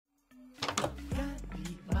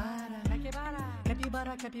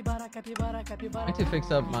I need to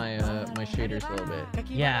fix up my my shaders a little bit.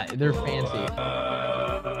 Yeah, they're fancy.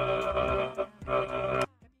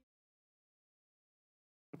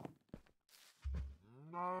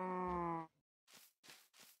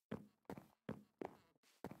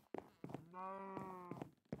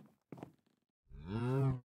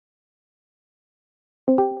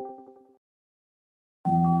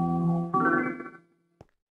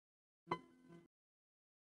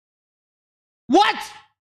 What?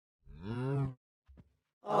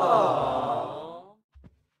 Oh.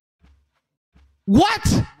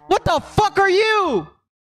 What? What the fuck are you?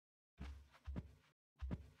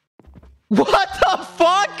 What the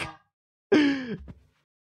fuck?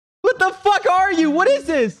 What the fuck are you? What is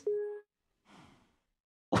this?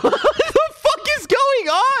 What the fuck is going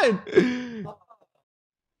on?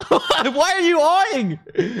 Why are you awing?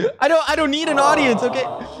 I don't need an audience, okay?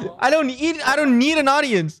 I don't need an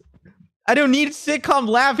audience. I don't need sitcom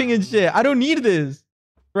laughing and shit. I don't need this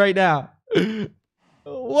right now.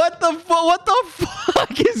 What the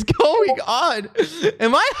fuck is going on?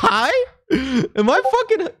 Am I high? Am I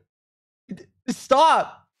fucking...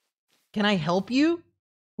 Stop. Can I help you?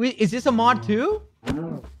 Wait, is this a mod too?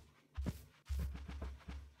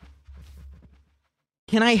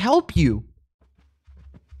 Can I help you?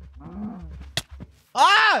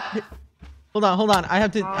 Ah! Hold on. I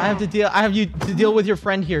have you to deal with your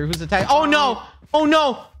friend here who's attacked. Oh no! Oh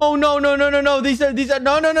no! Oh no! These are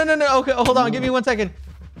no. Okay, hold on. Give me 1 second.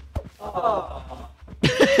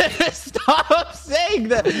 Stop saying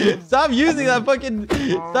that. Stop using that fucking.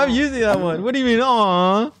 Stop using that one. What do you mean?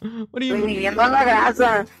 Aw. What do you mean? What the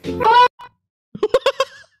fuck?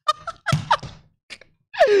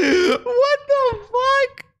 What the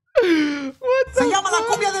fuck?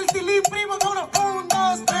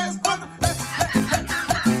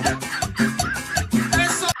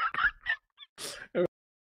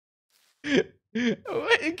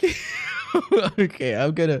 Okay,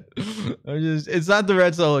 it's not the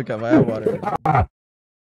red solo cup. I have water.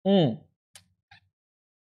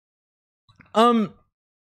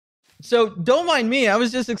 So don't mind me. I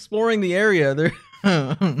was just exploring the area there.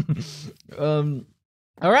 All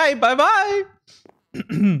right, bye.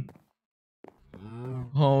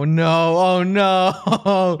 Oh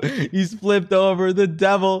no. He's flipped over. The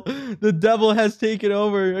devil has taken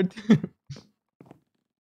over.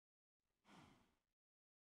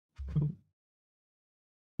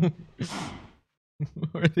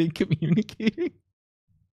 Are they communicating?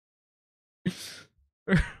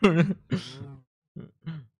 Are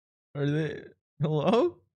they?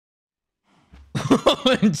 Hello?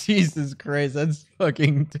 Oh, Jesus Christ, that's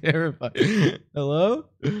fucking terrifying. Hello?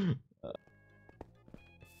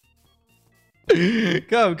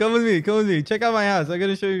 Come with me. Check out my house. I'm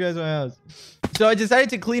gonna show you guys my house. So I decided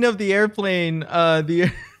to clean up the airplane,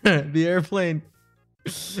 the airplane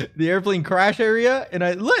crash area, and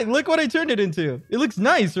I look what I turned it into. It looks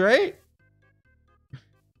nice, right?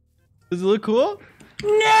 Does it look cool?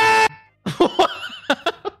 No!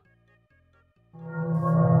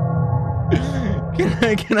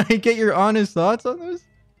 Can I get your honest thoughts on this?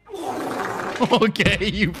 Okay,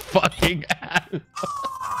 you fucking ass.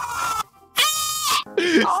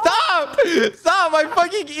 Stop! My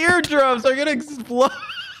fucking eardrums are gonna explode.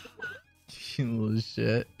 You little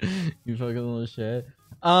shit. You fucking little shit.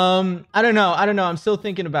 I don't know. I'm still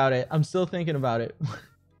thinking about it. Stop.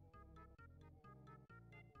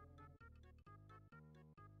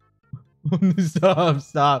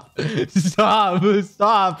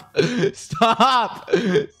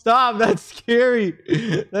 That's scary.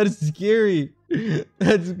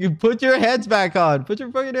 Put your heads back on. Put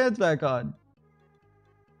your fucking heads back on.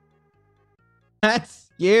 That's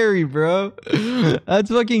scary, bro. That's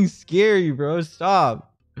fucking scary, bro.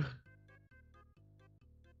 Stop.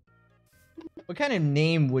 What kind of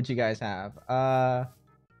name would you guys have? Let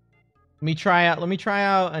me try out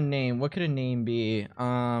a name. What could a name be?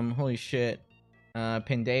 Holy shit.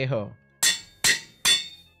 Pendejo.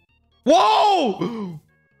 Whoa!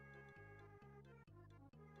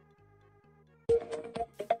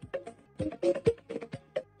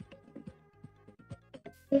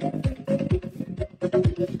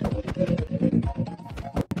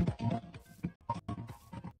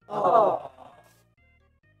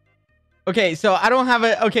 Okay, so I don't have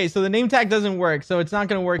a... Okay, so the name tag doesn't work, so it's not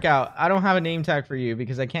going to work out. I don't have a name tag for you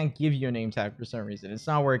because I can't give you a name tag for some reason. It's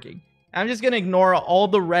not working. I'm just going to ignore all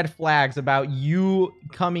the red flags about you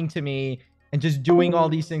coming to me and just doing all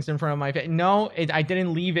these things in front of my face. No, I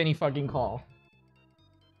didn't leave any fucking call.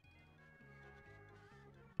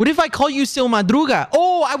 What if I call you Sil Madruga?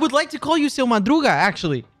 Oh, I would like to call you Sil Madruga,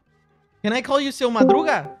 actually. Can I call you Sil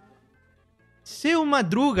Madruga? Seu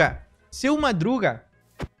Madruga. Seu Madruga.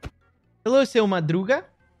 Hello, Seu Madruga.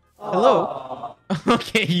 Hello.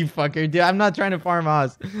 Okay, you fucker. Dude, I'm not trying to farm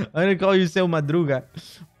house. I'm gonna call you Seu Madruga.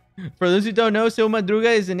 For those who don't know, Seu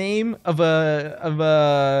Madruga is the name of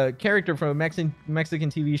a character from a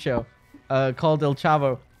Mexican TV show called El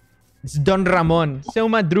Chavo. It's Don Ramon. Seu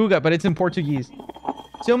Madruga, but it's in Portuguese.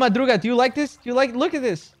 Seu Madruga, do you like this? Do you like... Look at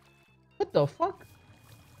this. What the fuck?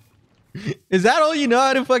 Is that all you know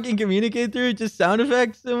how to fucking communicate through? Just sound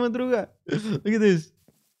effects, Seu Madruga? Look at this.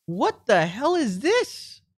 What the hell is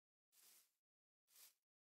this?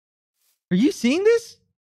 Are you seeing this?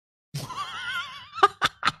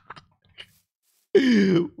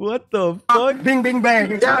 What the fuck? Bing, bing,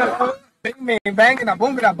 bang. Bing, bing, bang, and a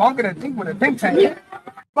boom, and a bonk, and a ding, with a ding tank.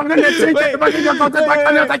 Okay,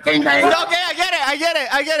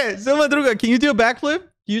 I get it. Seu Madruga, can you do a backflip?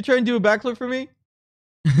 Can you try and do a backflip for me?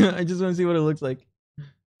 I just want to see what it looks like.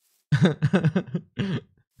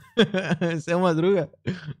 Seu Madruga,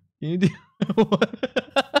 can you do what?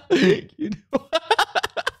 Can you do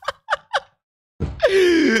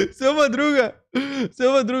Seu Madruga,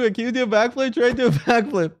 can you do a backflip? Try and do a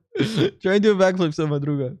backflip. Try and do a backflip, Seu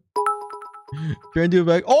Madruga. Try and do a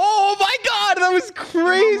back. Oh my god, that was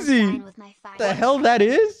crazy. What the hell that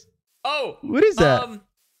is? Oh, what is that?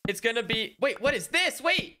 It's gonna be. Wait, what is this?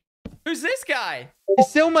 Wait, who's this guy?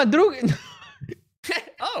 It's Seu Madruga.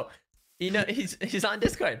 Oh, you know he's on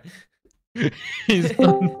Discord. He's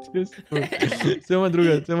on Discord. Seu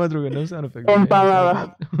Madruga, no sound effects. Oh,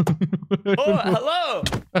 hello.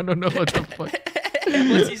 I don't know what the fuck.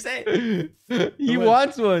 What's he saying? He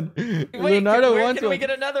wants one. Wait, Leonardo wants can one. we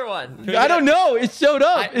get another one? I don't know. It showed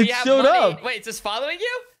up. It showed up. Wait, it's just following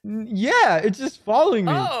you? Yeah, it's just following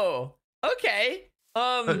me. Oh, okay.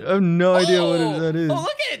 I have no idea what that is. Oh,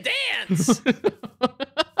 look at it dance.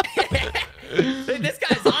 This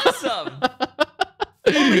guy's awesome.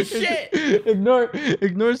 Holy shit. Ignore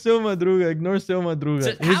Seu Madruga. Ignore Seu Madruga.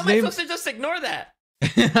 So, how am I supposed to just ignore that?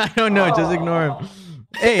 I don't know. Just ignore him.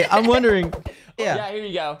 Hey, I'm wondering. Yeah. Yeah, here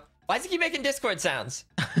you go. Why does he keep making Discord sounds?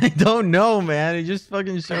 I don't know, man. He just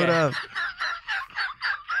fucking showed up.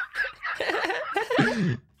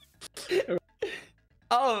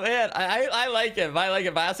 Oh man, I like him. I like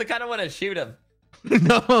him. But I also kind of want to shoot him.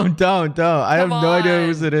 No, don't. I have no idea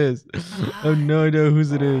whose it is. I have no idea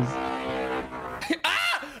whose it is.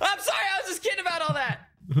 Ah! I'm sorry. I was just kidding about all that.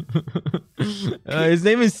 His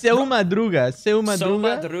name is Seu Madruga. Seu Madruga. Seu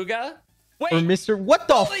Madruga? Wait. Or Mr. What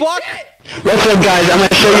the fuck? Shit. What's up, guys? I'm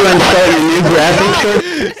gonna show you and start your new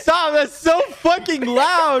graphics. Stop! That's so fucking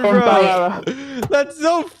loud, bro. That's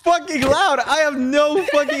so fucking loud. I have no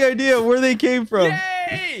fucking idea where they came from.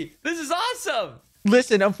 Yay! This is awesome.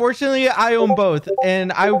 Listen, unfortunately, I own both,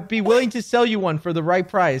 and I would be willing to sell you one for the right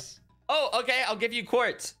price. Oh, okay. I'll give you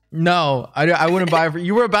quartz. No, I wouldn't buy it for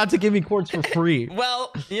you. Were about to give me quartz for free.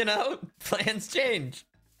 Well, you know, plans change.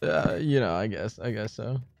 I guess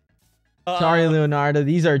so. Sorry, Leonardo.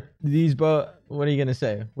 These both. What are you gonna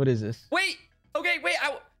say? What is this? Wait. Okay. Wait.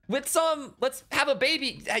 Let's have a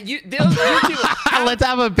baby. You two. Let's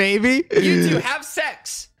have a baby. You two have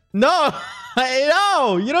sex. No,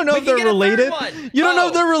 no. You don't know if they're related. You don't know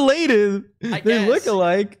if they're related. They look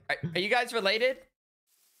alike. Are you guys related?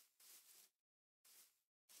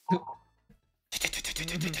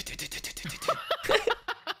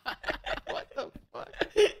 What the fuck?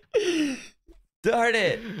 Darn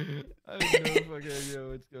it. I have no fucking idea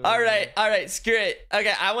what's going on. All right, screw it.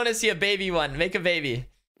 Okay, I want to see a baby one. Make a baby.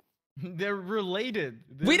 They're related.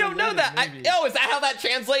 We don't know that. Oh, is that how that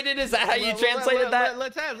translated? Is that how you translated that?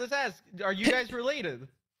 Let's ask. Are you guys related?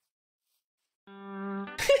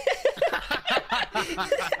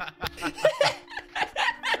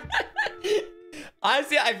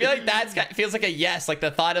 Honestly, I feel like feels like a yes. Like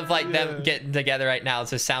the thought of like them getting together right now.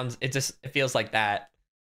 It feels like that.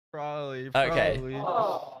 Probably. Okay.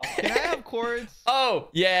 Can I have quartz? Oh,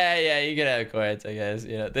 yeah, you can have quartz, I guess.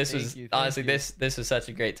 You know, this was honestly this was such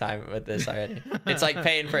a great time with this already. It's like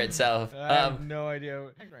paying for itself. I have no idea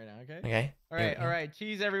right now, okay? Okay. All right.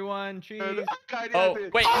 Cheese, everyone. Cheese. Oh,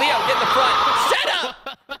 wait, Leo, get in the front. Shut up!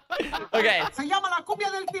 Okay.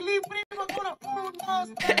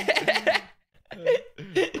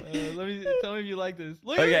 Tell me if you like this.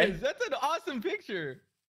 Look at this. That's an awesome picture.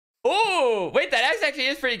 Oh, wait, that actually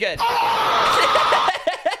is pretty good.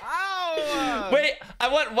 Ow! Wait, I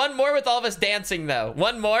want one more with all of us dancing though.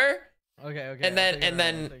 One more. Okay. And then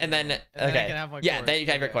okay. Yeah, then you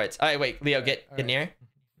can have your quartz. All right, wait, Leo, get near.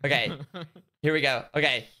 Okay. Here we go.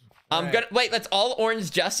 Okay. I'm gonna wait. Let's all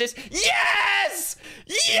orange justice. Yes!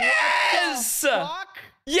 Yes! What the fuck?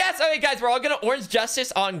 Yes. Okay, guys, we're all gonna orange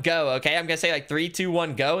justice on go. Okay, I'm gonna say like 3, 2,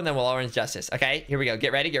 1, go, and then we'll orange justice. Okay, here we go.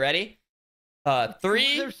 Get ready. Get ready.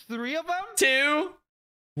 3. There's 3 of them. 2,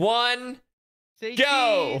 1, Say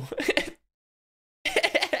go.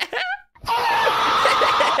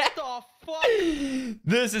 What the fuck?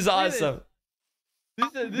 This is awesome. This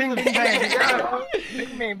is Bing bang, yeah.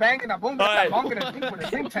 Bing bang bang and a boom Alright. bang bang and a ting with a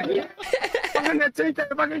ting tang. Bang and a ting tang,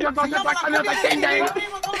 bang and a bang and a bang and a ting tang.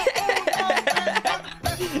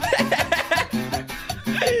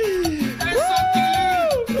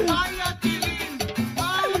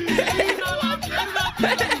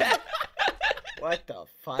 What the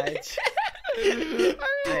fudge? I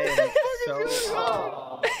am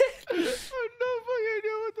so.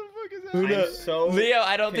 I'm so Leo,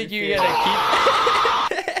 I don't think you're gonna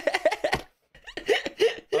keep.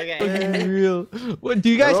 okay. Real. What? Do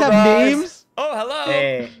you guys have names? Oh, hello.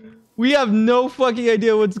 Hey. We have no fucking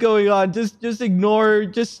idea what's going on. Just ignore.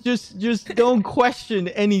 Just don't question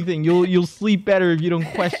anything. You'll sleep better if you don't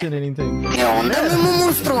question anything. ¿Qué onda, mismo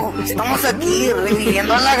monstruo? Estamos aquí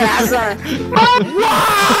reviviendo la grasa.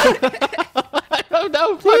 I don't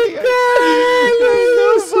know fucking. No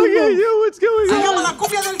fucking idea what's going Se llama on. la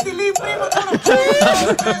copia del Tilín, primo.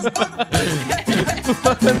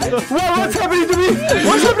 What's happening to me?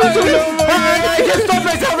 What's happening to me? I can't stop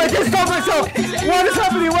myself. I can't stop myself. What is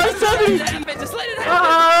happening? What is happening? Just let it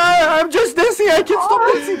happen. I'm just dancing. I can't stop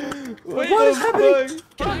dancing. What is happening?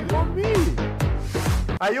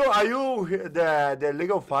 Are you the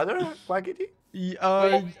legal father, Quackity?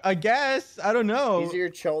 I guess. I don't know. These are your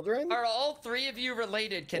children? Are all 3 of you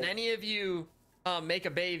related? Can any of you make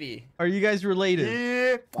a baby? Are you guys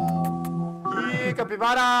related?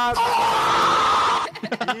 Capybara.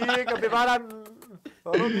 Capybara.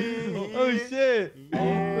 Follow me. Oh shit. Oh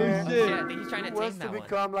Yeah, I shit. think he's trying to Wants tame to that one.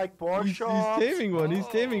 become like Porsche. He's taming one. He's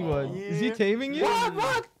taming one. Is he taming you?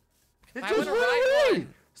 What? It I just wanna ran ride away.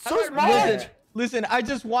 one. So How do I smart. ride Listen, I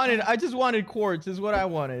just wanted quartz is what I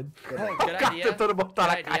wanted. Oh, good idea. Good Tentando botar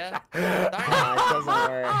na idea. Nah, it doesn't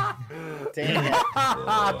work. Dang it.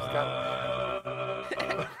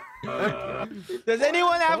 Does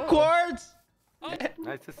anyone have quartz?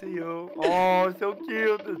 Nice to see you. Oh, so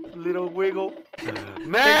cute. This little wiggle. They're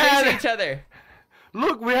chasing Man, each other.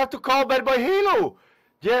 look, we have to call Badboyhalo.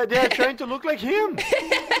 Yeah, they are trying to look like him.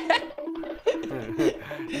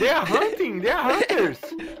 They are hunting. They are hunters.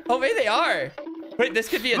 Oh, maybe they are. Wait, this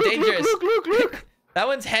could be a Look, dangerous. look. That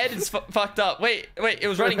one's head is fucked up. Wait, it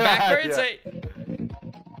was running backwards.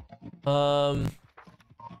 Yeah.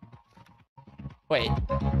 Wait.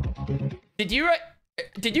 Did you write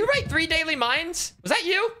 3 daily mines? Was that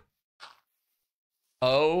you?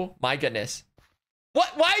 Oh my goodness.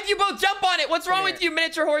 What? Why did you both jump on it? What's wrong with you,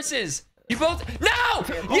 miniature horses? You both. No!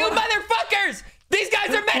 You motherfuckers! These guys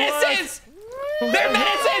are menaces! They're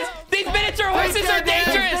menaces! These miniature horses are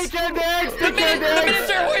dangerous! The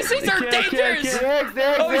miniature horses are dangerous!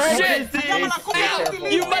 Oh shit! Ow!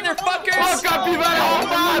 You motherfuckers!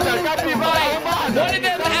 One of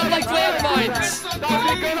them have like landmines!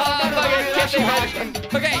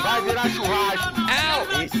 Okay. Ow!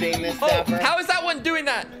 Are you seeing this, Oh, Dapper? how is that one doing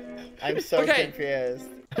that? I'm so Okay. confused.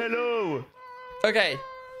 Hello. Okay.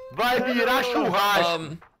 Vai virar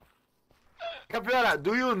churrasco. Capybara,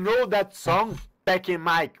 do you know that song? Peck and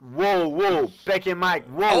Mike. Whoa, whoa. Peck and Mike.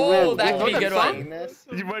 Whoa, Oh, whoa. that You know could be a good song? Seeing this?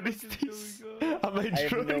 What is this? Am I I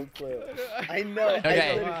have no drunk? clue. I know.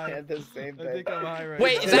 Okay. I literally had the same thing. high right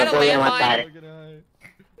Wait, is that a landmine?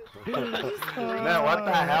 Man, what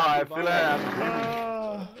the hell? I feel like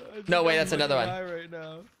I'm... No, wait, that's another one. Right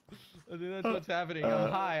now. I think that's what's happening.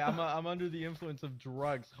 I'm high. I'm under the influence of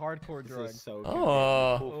drugs, hardcore drugs. So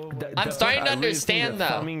Oh. I'm starting to understand though.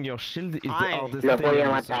 Farming your shield is the Fine. hardest Lo thing. voy a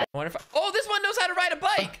matar. I wonder if oh, this one knows how to ride a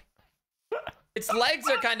bike. Its legs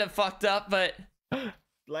are kind of fucked up, but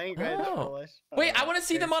language, Oh. Polish. wait, I want to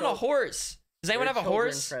see them on a horse. Does anyone have a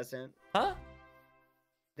horse? Present. Huh?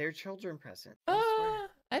 They're children present. I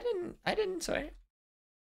didn't swear. You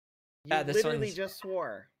Yeah, this literally one's- just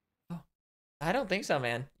swore. I don't think so,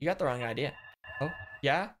 man. You got the wrong idea. Oh,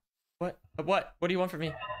 yeah? What? What do you want from me?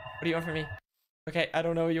 What do you want from me? Okay, I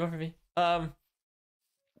don't know what you want from me. Why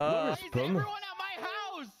is everyone at my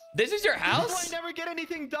house? This is your This is house? why I never get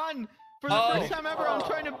anything done. For the Oh. first time ever, I'm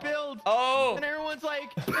trying to build. Oh, And everyone's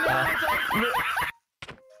like,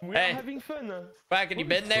 We Hey. are having fun. Quackity, you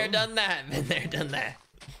been there, done that. Been there, done that.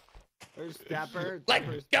 There's Dapper. Let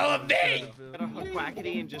go of me! Gotta hook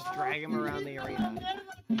Quackity and just drag him around the arena.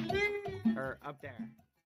 Or up there.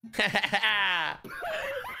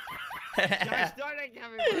 Guys, starting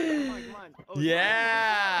Capybara. Come on, come on. Oh,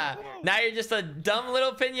 Yeah. Now you're just a dumb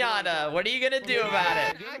little pinata. What are you gonna do about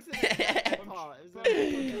it? Accident. Oh, is that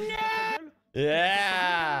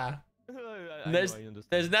Yeah.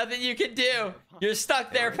 There's nothing you can do. You're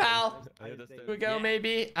stuck there, pal. We go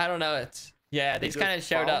maybe. I don't know. It's yeah. These kind of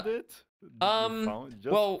showed up.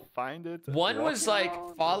 Well, find it. One was like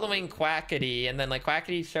following Quackity, and then like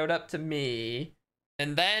Quackity showed up to me,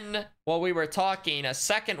 and then while we were talking, a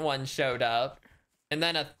second one showed up, and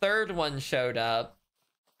then a third one showed up.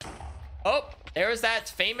 Oh, there was that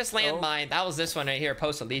famous landmine. That was this one right here,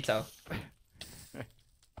 Postalito.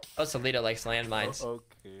 Postalito likes landmines.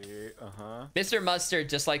 Okay. Mr. Mustard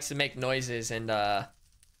just likes to make noises, and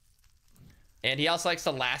he also likes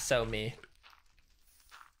to lasso me.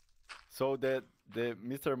 So the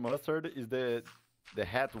Mr. Mustard is the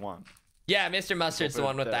hat one. Yeah, Mr. Mustard's the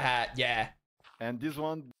one with the hat. Yeah. And this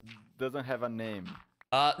one doesn't have a name.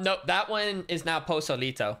 No, that one is now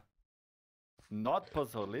Postalito. Not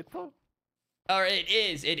Pozolito? Or it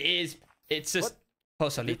is. It's just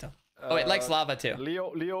Postalito. Oh, it likes lava too.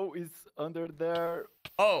 Leo is under there.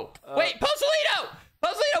 Oh, wait, Postalito!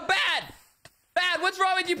 Postalito, bad! Bad, what's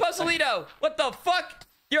wrong with you, Postalito? What the fuck?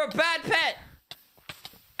 You're a bad pet.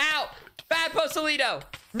 Ow! Bad Postalito!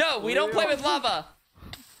 No, we don't play with lava.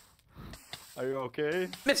 Are you okay?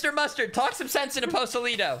 Mr. Mustard, talk some sense into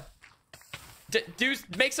Postalito.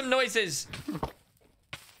 Make some noises.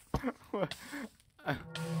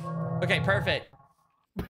 Okay, perfect.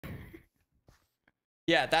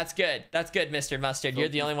 Yeah, that's good. That's good, Mr. Mustard. You're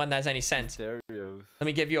the only one that has any sense. Let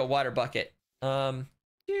me give you a water bucket.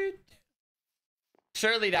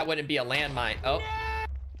 Surely that wouldn't be a landmine. Oh.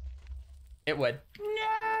 It would.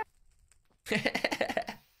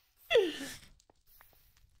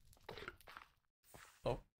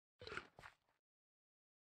 Oh.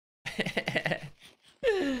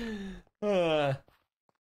 I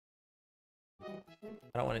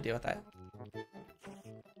don't want to deal with that.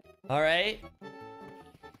 All right.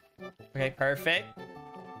 Okay, perfect.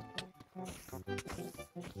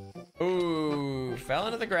 Ooh, fell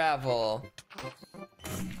into the gravel.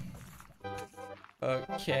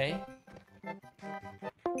 Okay.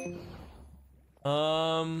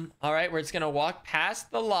 All right, we're just gonna walk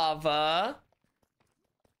past the lava.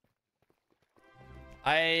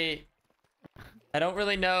 I don't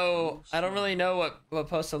really know. I don't really know what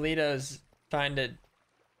Postalito's trying to.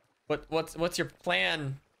 What's your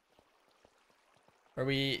plan?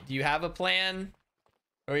 Do you have a plan?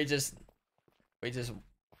 Or we just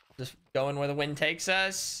going where the wind takes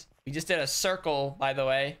us? We just did a circle, by the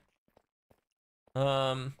way.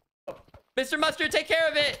 Mr. Mustard, take care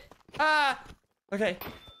of it. Ah, okay.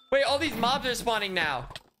 Wait, all these mobs are spawning now.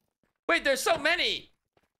 Wait, there's so many.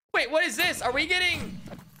 Wait, what is this? Are we getting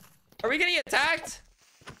attacked?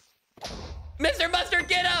 Mr. Mustard,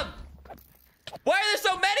 get him! Why are there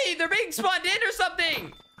so many? They're being spawned in or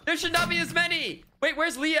something. There should not be as many. Wait,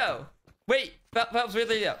 where's Leo? Wait, Felps, where's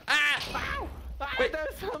Leo? Ah! Wait,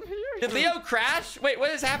 there's some here. did Leo crash? Wait,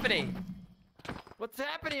 what is happening? What's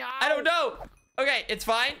happening? I don't know. Okay, it's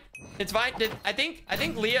fine. It's fine. I think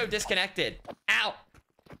Leo disconnected. Ow.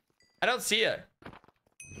 I don't see her.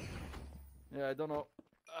 Yeah, I don't know.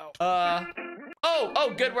 Ow.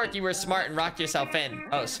 Oh, good work. You were smart and rocked yourself in.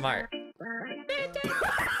 Oh, smart.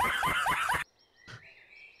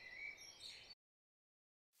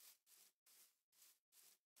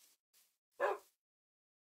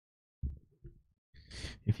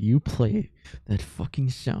 If you play that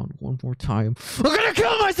fucking sound one more time, I'm gonna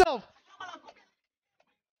kill myself!